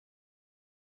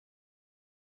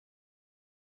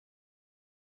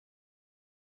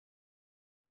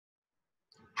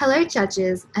Hello,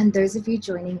 judges, and those of you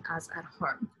joining us at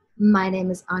home. My name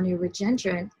is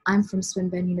Rajendran. I'm from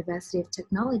Swinburne University of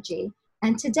Technology,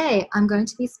 and today I'm going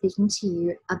to be speaking to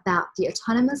you about the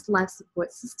autonomous life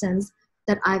support systems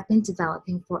that I've been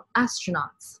developing for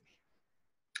astronauts.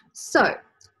 So,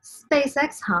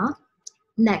 SpaceX, huh?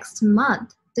 Next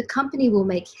month, the company will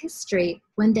make history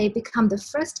when they become the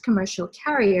first commercial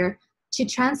carrier to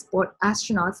transport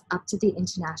astronauts up to the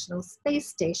International Space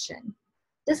Station.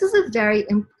 This is a very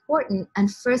important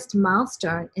and first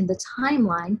milestone in the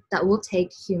timeline that will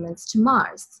take humans to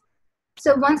Mars.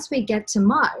 So once we get to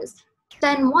Mars,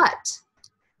 then what?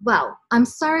 Well, I'm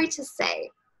sorry to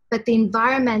say, but the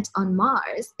environment on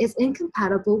Mars is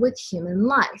incompatible with human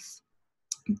life.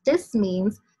 This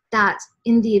means that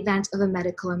in the event of a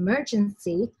medical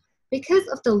emergency, because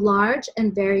of the large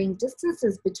and varying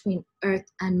distances between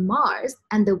Earth and Mars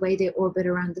and the way they orbit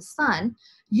around the sun,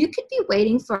 you could be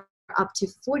waiting for up to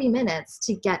 40 minutes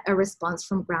to get a response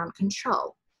from ground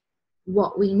control.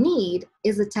 What we need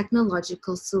is a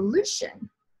technological solution.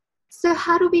 So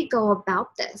how do we go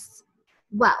about this?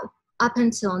 Well, up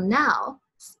until now,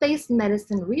 space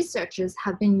medicine researchers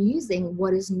have been using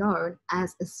what is known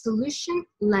as a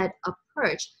solution-led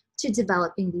approach to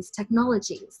developing these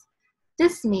technologies.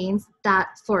 This means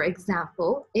that, for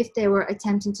example, if they were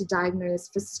attempting to diagnose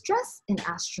for stress in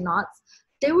astronauts,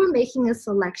 they were making a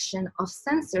selection of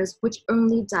sensors which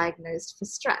only diagnosed for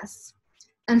stress.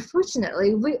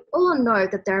 Unfortunately, we all know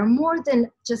that there are more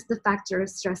than just the factor of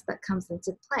stress that comes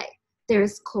into play. There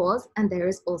is cause and there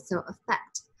is also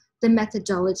effect. The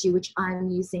methodology which I'm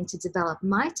using to develop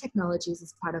my technologies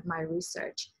as part of my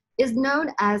research is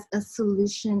known as a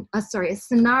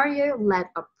scenario-led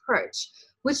approach,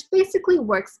 which basically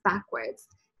works backwards.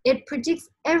 It predicts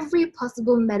every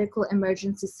possible medical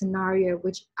emergency scenario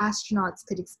which astronauts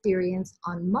could experience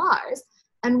on Mars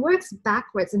and works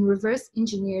backwards and reverse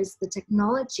engineers the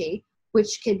technology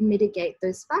which could mitigate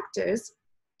those factors,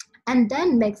 and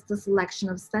then makes the selection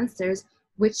of sensors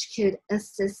which could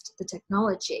assist the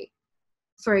technology.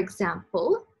 For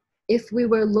example, if we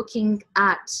were looking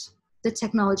at the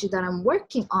technology that I'm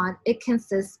working on, it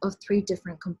consists of 3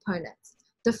 different components.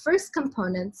 The first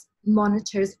component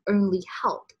monitors only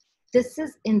health. This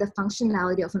is in the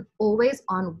functionality of an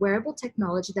always-on wearable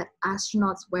technology that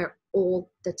astronauts wear all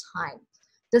the time.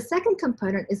 The second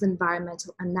component is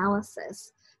environmental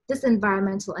analysis. This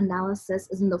environmental analysis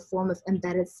is in the form of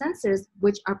embedded sensors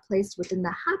which are placed within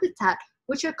the habitat,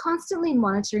 which are constantly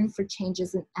monitoring for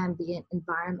changes in ambient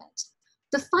environment.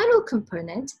 The final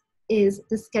component is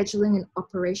the scheduling and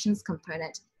operations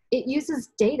component. It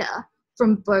uses data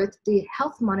from both the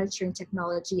health monitoring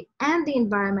technology and the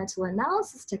environmental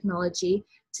analysis technology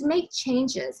to make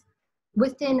changes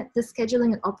within the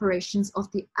scheduling and operations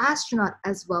of the astronaut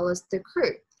as well as the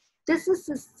crew. This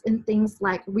assists in things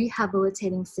like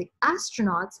rehabilitating sick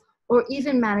astronauts or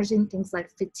even managing things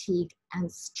like fatigue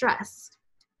and stress.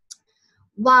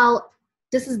 While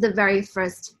this is the very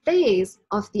first phase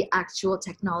of the actual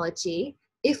technology,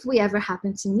 if we ever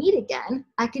happen to meet again,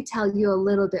 I could tell you a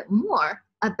little bit more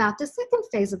about the second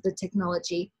phase of the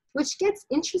technology, which gets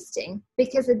interesting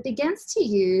because it begins to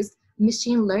use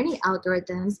machine learning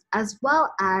algorithms as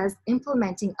well as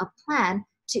implementing a plan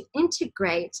to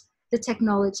integrate the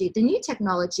technology, the new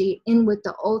technology, in with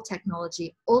the old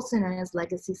technology, also known as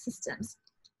legacy systems.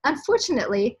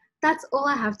 Unfortunately, that's all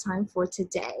I have time for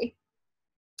today.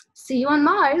 See you on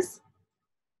Mars.